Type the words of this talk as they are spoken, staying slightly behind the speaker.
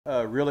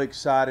Really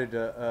excited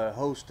to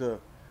host a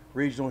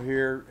regional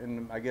here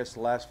in, I guess, the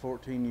last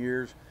 14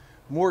 years.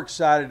 More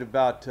excited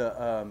about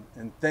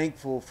and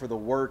thankful for the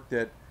work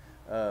that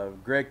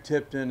Greg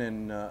Tipton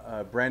and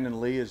Brandon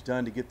Lee has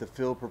done to get the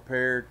field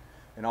prepared,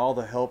 and all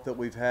the help that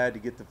we've had to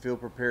get the field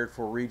prepared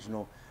for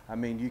regional. I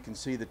mean, you can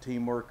see the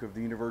teamwork of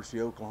the University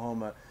of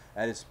Oklahoma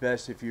at its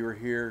best if you were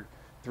here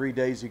 3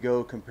 days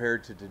ago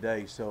compared to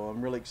today. So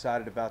I'm really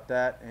excited about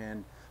that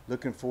and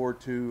looking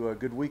forward to a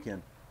good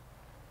weekend.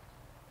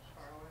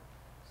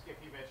 Skip,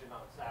 you mentioned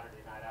on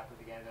Saturday night after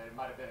the game that it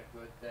might have been a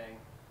good thing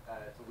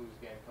to lose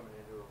a game coming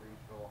into a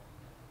regional.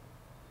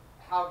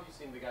 How have you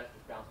seen the guys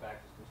just bounce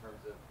back just in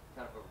terms of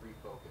kind of a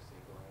refocusing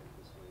going into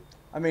this week?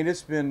 I mean,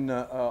 it's been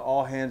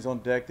all hands on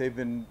deck. They've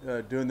been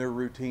doing their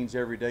routines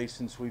every day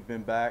since we've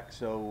been back.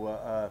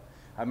 So,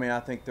 I mean, I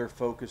think they're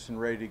focused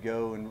and ready to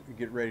go and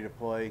get ready to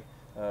play.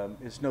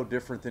 It's no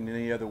different than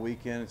any other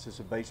weekend. It's just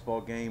a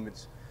baseball game.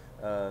 It's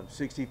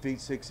 60 feet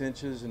 6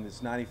 inches and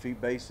it's 90 feet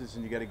bases,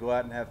 and you got to go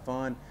out and have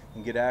fun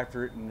and get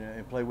after it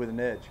and play with an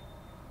edge.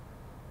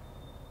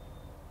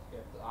 Yeah,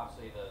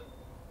 obviously the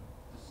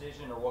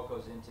decision or what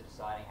goes into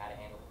deciding how to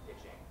handle the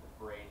pitching with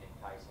Braden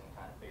and Tyson,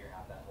 kind of figuring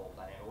out that whole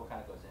dynamic, what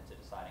kind of goes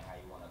into deciding how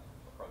you want to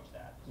approach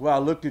that? Well, I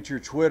looked at your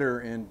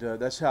Twitter, and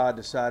that's how I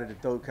decided to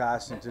throw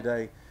Kyson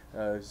today.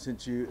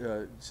 Since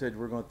you said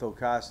we're going to throw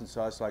Kyson,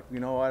 so I was like, you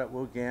know what,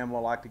 we'll gamble. I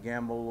like to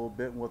gamble a little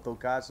bit, and we'll throw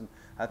Kyson.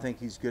 I think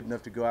he's good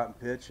enough to go out and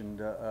pitch, and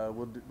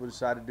we'll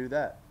decide to do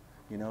that.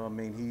 You know, I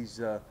mean, he's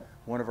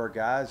one of our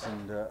guys,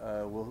 and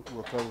we'll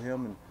throw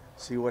him and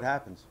see what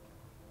happens.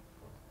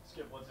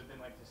 Skip, what's it been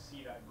like to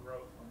see that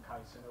growth from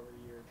Kyson over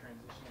the year,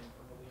 transitioning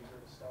from reliever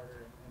to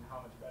starter, and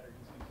how much better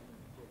he's continuing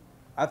to get?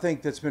 I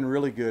think that's been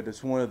really good.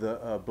 It's one of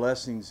the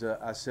blessings.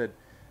 I said,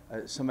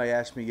 somebody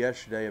asked me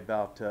yesterday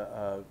about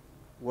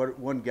what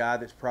one guy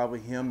that's probably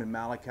him and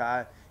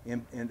Malachi,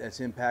 and that's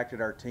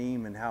impacted our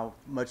team and how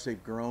much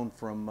they've grown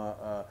from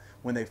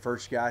when they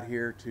first got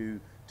here to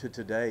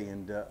today,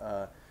 and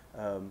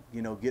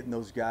you know, getting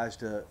those guys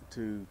to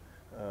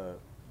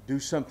do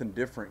something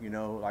different. You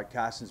know, like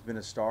Kyson's been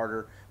a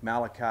starter.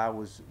 Malachi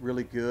was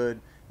really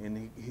good,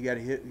 and he had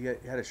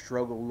a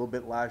struggle a little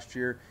bit last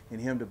year, and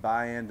him to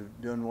buy into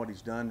doing what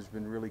he's done has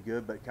been really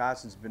good. But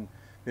Kyson's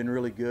been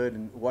really good,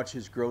 and watch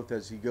his growth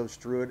as he goes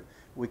through it.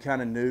 We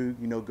kind of knew,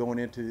 you know, going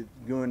into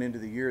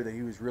the year that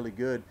he was really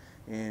good,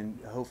 and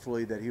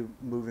hopefully that he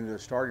would move into the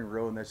starting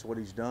role, and that's what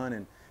he's done.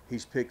 And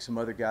he's picked some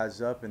other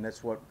guys up, and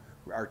that's what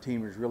our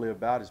team is really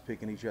about, is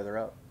picking each other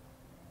up.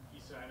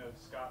 Easton, I know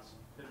Scott's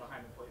been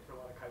behind the plate for a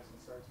lot of Kyson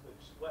starts, but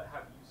just what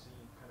have you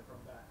seen kind of from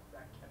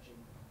that catching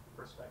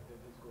perspective,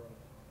 his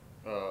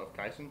growth?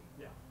 Kyson?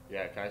 Yeah.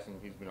 Yeah, Kyson,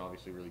 he's been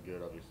obviously really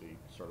good. Obviously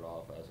started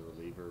off as a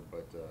reliever,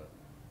 but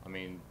I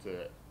mean,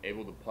 to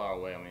able to plow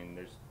away. I mean,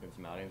 there's been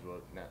some outings where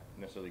not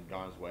necessarily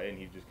gone his way, and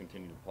he's just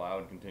continued to plow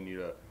and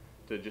continue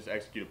to just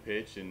execute a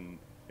pitch, and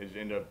has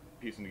ended up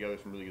piecing together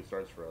some really good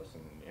starts for us.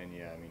 And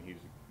yeah, I mean, he's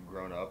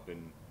grown up,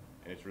 and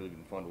it's really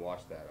been fun to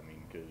watch that. I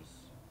mean, because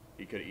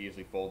he could have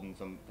easily folded in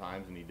some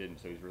times, and he didn't.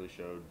 So he's really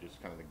showed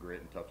just kind of the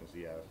grit and toughness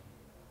he has.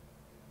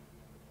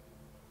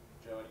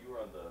 John, you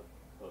were on the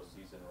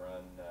postseason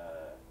run.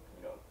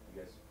 You know,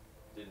 you guys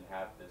didn't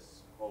have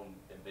this home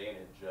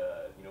advantage.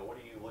 You know, what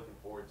are you looking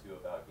forward to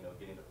about, you know,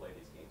 getting to play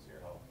these games here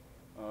at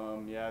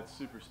home? Yeah, it's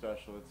super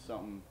special. It's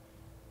something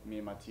me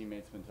and my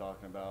teammates been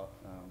talking about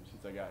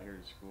since I got here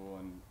to school,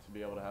 and to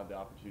be able to have the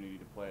opportunity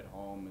to play at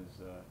home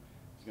is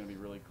going to be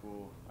really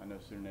cool. I know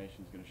Sooner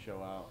Nation's going to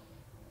show out.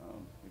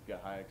 We've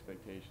got high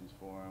expectations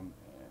for them,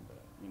 and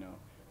you know,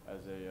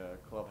 as a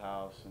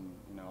clubhouse and,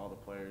 you know, all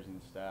the players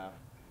and the staff,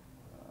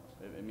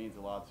 it means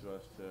a lot to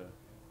us to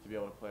be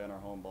able to play on our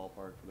home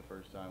ballpark for the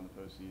first time in the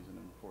postseason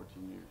in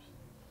 14 years.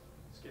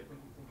 Skip, when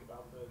you think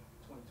about the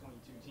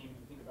 2022 team,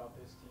 you think about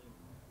this team,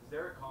 is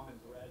there a common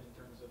thread in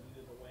terms of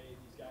either the way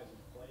these guys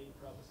have played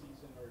throughout the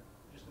season or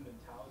just the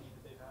mentality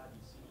that they've had? Do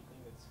you see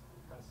anything that's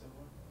kind of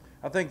similar?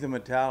 I think the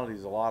mentality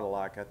is a lot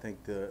alike. I think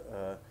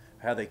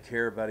how they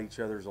care about each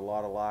other is a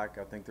lot alike.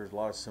 I think there's a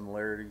lot of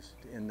similarities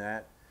in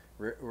that,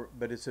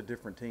 but it's a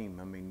different team.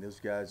 I mean,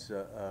 those guys,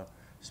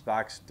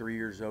 Spike's 3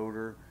 years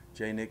older,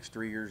 Jay Nick's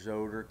 3 years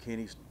older,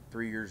 Kenny's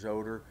 3 years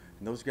older,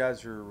 and those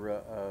guys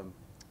are,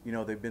 you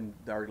know, they've been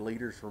our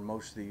leaders for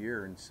most of the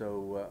year. And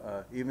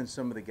so even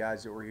some of the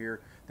guys that were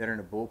here that are in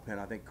the bullpen,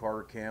 I think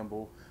Carter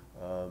Campbell,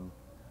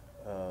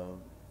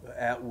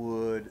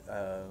 Atwood,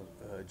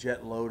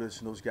 Jet Lotus,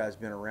 and those guys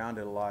been around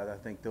it a lot. I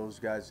think those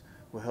guys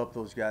will help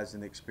those guys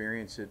and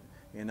experience it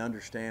and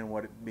understand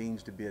what it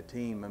means to be a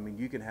team. I mean,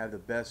 you can have the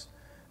best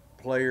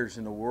players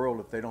in the world,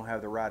 if they don't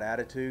have the right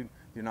attitude,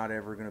 you're not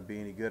ever going to be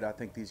any good. I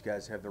think these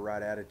guys have the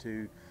right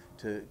attitude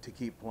to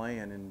keep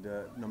playing, and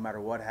no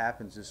matter what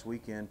happens this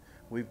weekend,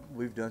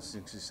 we've done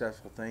some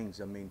successful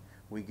things. I mean,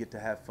 we get to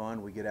have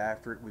fun, we get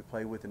after it, we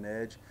play with an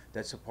edge.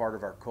 That's a part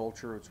of our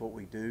culture. It's what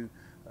we do.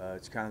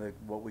 It's kind of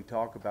what we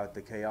talk about,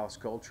 the chaos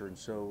culture, and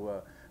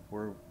so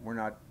we're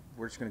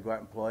just going to go out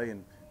and play,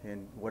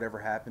 and whatever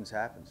happens,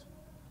 happens.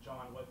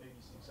 John, what maybe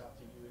sticks out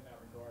to you in that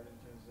regard in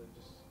terms of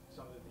just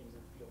some of the things that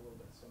feel a little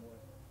bit similar?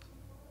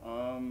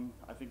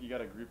 think you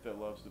got a group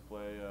that loves to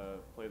play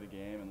the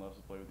game and loves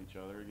to play with each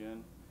other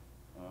again.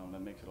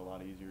 That makes it a lot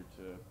easier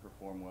to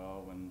perform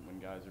well when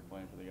guys are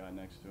playing for the guy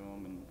next to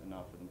them and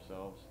not for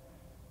themselves.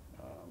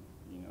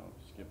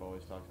 Skip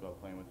always talks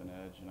about playing with an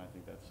edge, and I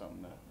think that's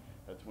something that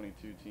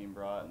 22 team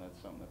brought, and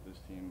that's something that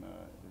this team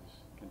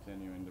is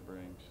continuing to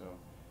bring. So,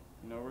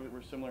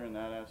 we're similar in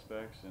that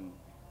aspects, and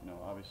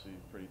obviously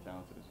pretty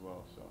talented as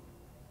well. So,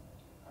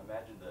 I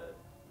imagine the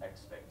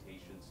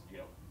expectations,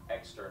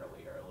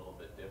 externally are a little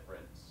bit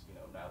different,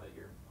 now that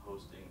you're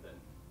hosting than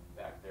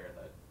back there in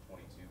the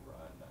 22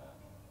 run.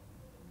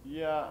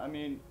 Yeah, I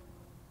mean,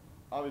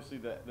 obviously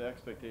the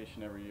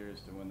expectation every year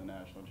is to win the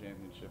national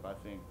championship. I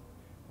think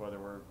whether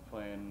we're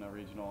playing a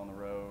regional on the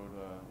road,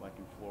 like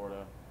in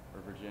Florida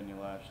or Virginia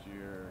last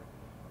year,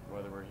 or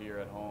whether we're here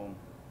at home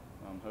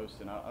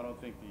hosting, I don't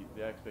think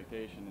the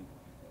expectation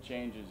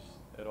changes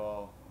at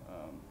all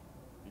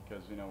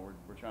because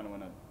we're trying to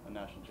win a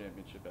national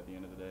championship at the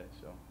end of the day.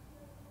 So.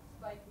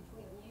 Spike,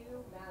 between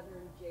you,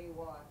 Mather, Jay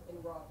Watt, and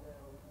Rob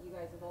Mill, you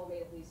guys have all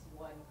made at least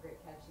one great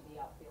catch in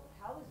the outfield.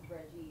 How has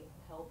Reggie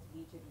helped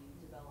each of you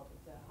develop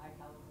into high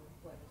caliber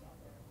players out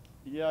there?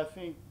 Yeah, I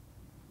think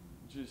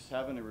just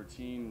having a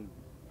routine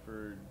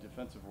for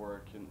defensive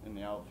work in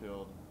the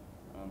outfield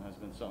has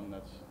been something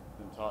that's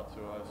been taught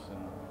to us.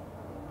 And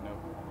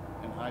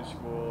in high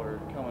school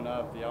or coming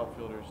up, the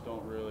outfielders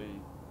don't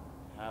really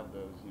have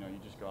those. You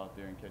just go out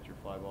there and catch your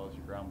fly balls,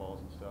 your ground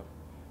balls, and stuff.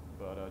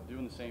 But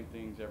doing the same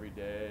things every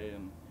day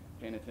and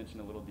paying attention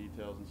to little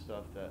details and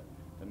stuff that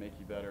make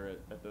you better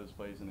at those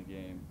plays in the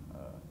game,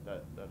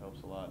 that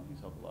helps a lot, and he's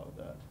helped a lot with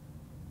that.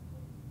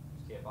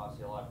 Skip,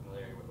 obviously a lot of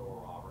familiarity with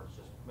Oral Roberts.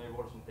 Just maybe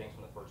what are some things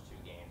from the first two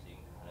games that you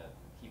can kind of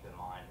keep in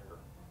mind or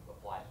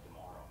apply to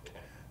tomorrow?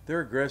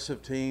 They're an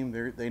aggressive team.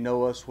 They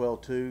know us well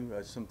too.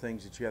 Some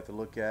things that you have to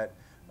look at.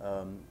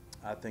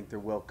 I think they're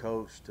well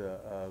coached.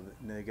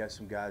 They got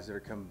some guys that are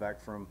coming back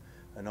from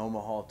an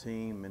Omaha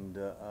team, and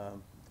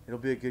it'll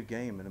be a good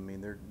game. And I mean,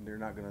 they're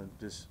not going to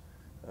just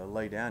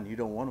lay down. You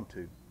don't want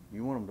them to.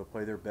 You want them to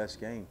play their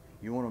best game.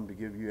 You want them to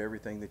give you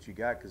everything that you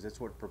got, because that's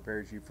what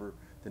prepares you for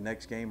the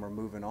next game or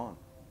moving on.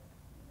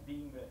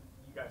 Being that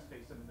you guys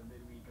face them in the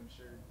midweek, I'm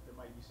sure there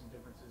might be some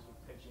differences with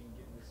pitching,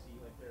 getting to see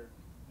like their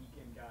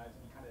weekend guys,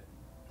 and you kind of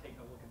taking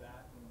a look at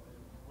that. And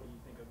what do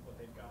you think of what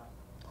they've got?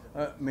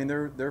 I mean,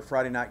 their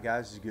Friday night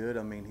guys is good.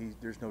 I mean,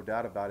 there's no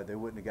doubt about it. They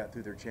wouldn't have got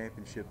through their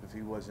championship if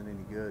he wasn't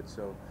any good.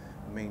 So,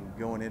 I mean,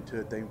 going into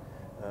it, they,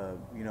 a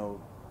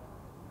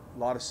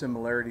lot of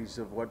similarities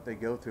of what they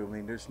go through. I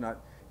mean, there's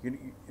not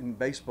in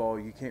baseball,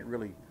 you can't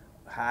really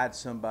hide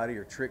somebody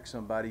or trick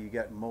somebody. You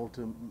got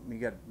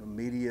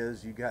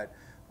medias, you got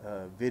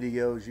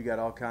videos, you got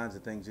all kinds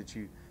of things that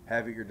you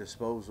have at your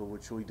disposal,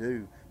 which we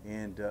do.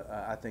 And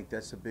I think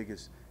that's the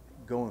biggest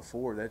going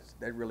forward.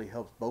 That really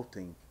helps both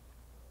teams.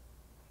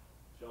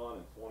 John,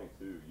 in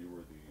 22, you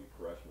were the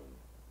freshman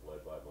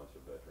led by a bunch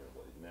of veterans.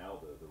 Now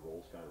the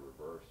roles kind of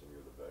reverse and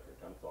you're the veteran.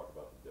 Kind of talk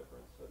about the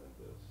difference heading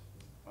into this.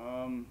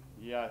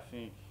 Yeah, I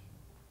think,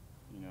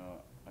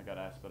 I got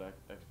asked about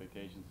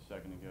expectations a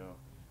second ago.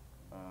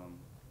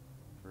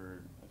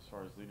 For as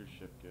far as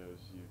leadership goes,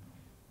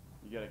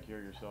 you got to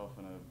carry yourself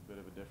in a bit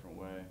of a different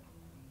way.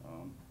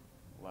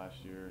 Last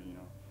year,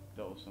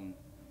 dealt with some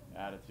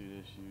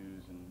attitude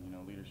issues and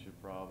leadership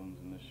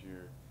problems, and this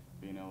year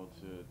being able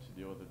to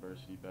deal with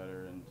adversity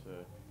better and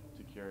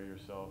to carry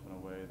yourself in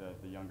a way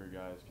that the younger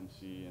guys can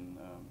see and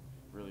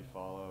really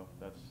follow.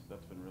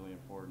 That's been really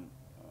important,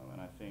 and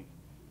I think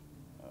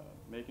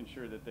making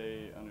sure that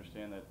they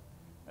understand that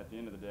at the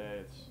end of the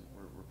day,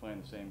 we're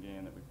playing the same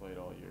game that we played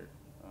all year.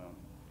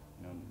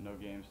 No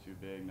game's too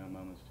big, no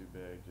moment's too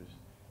big. Just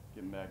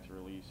getting back to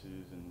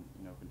releases and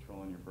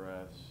controlling your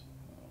breaths,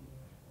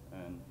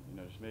 and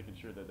just making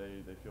sure that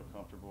they feel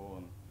comfortable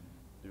and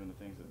doing the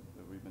things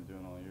that we've been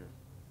doing all year.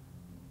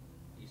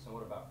 Easton,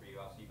 what about for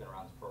you? Obviously, you've been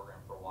around this program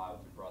for a while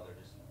with your brother.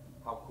 Just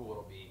how cool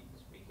it'll be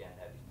this weekend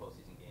to have these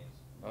postseason games.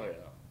 Oh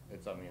yeah,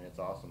 it's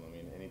awesome. I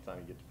mean,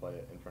 anytime you get to play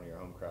it in front of your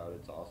home crowd,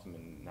 it's awesome.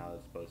 And now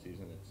that it's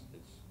postseason,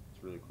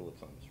 it's really cool. It's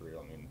something surreal.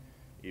 I mean,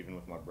 even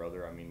with my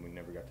brother, I mean, we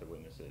never got to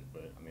witness it,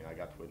 but I mean, I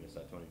got to witness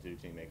that 22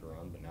 team make a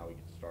run. But now we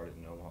get to start it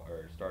in Omaha,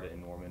 or start it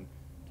in Norman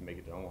to make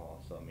it to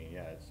Omaha. So I mean,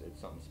 yeah, it's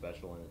something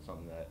special, and it's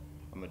something that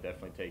I'm gonna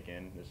definitely take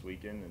in this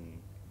weekend and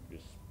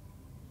just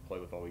play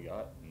with all we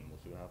got, and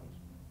we'll see what happens.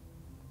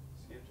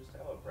 Skip, just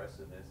how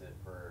impressive is it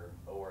for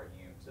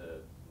ORU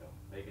to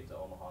make it to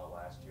Omaha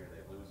last year?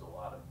 They lose a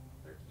lot of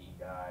their key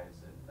guys,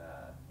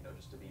 and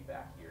just to be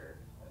back here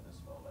at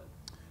this moment.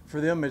 For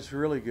them, it's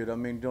really good. I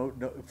mean,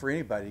 for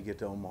anybody to get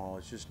to Omaha,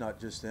 it's just not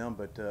just them,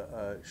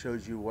 but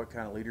shows you what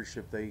kind of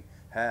leadership they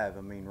have.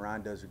 I mean,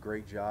 Ryan does a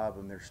great job,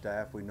 and their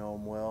staff, we know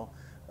them well.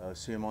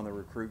 See them on the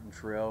recruiting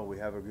trail. We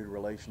have a good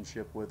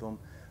relationship with them.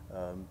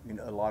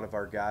 A lot of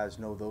our guys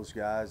know those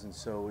guys, and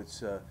so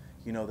it's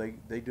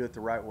they do it the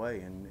right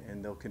way,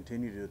 and they'll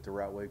continue to do it the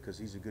right way because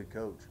he's a good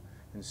coach.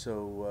 And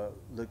so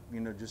look,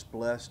 just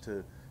blessed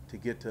to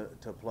get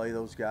to play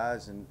those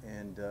guys,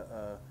 and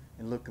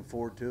looking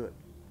forward to it.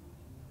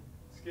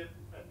 Skip,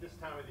 at this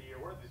time of the year,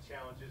 what are the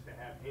challenges to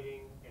have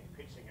hitting and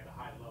pitching pitching at a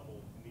high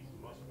level in these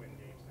must-win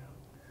games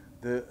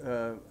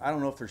now? I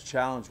don't know if there's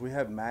challenge. We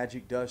have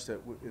magic dust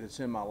that's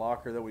in my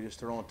locker that we just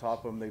throw on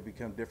top of them. They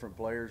become different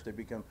players. They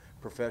become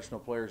professional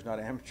players, not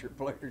amateur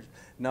players.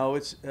 No,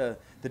 it's the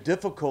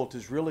difficult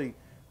is really.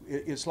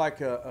 It's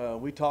like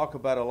we talk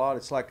about a lot.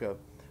 It's like a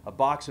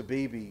box of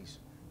BBs.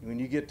 When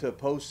you get to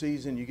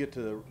postseason, you get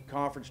to the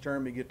conference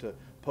tournament, you get to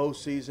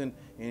postseason,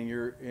 and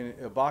you're in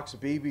a box of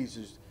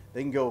BBs.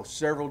 They can go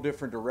several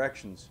different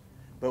directions,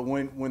 but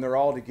when they're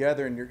all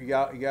together and you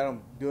got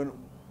them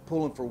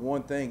pulling for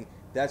one thing,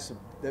 that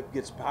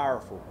gets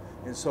powerful.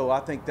 And so I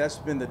think that's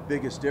been the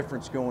biggest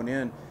difference going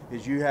in,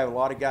 is you have a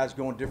lot of guys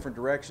going different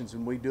directions,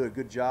 and we do a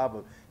good job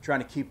of trying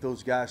to keep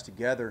those guys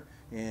together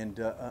and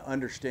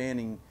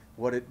understanding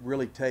what it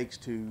really takes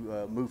to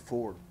move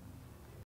forward.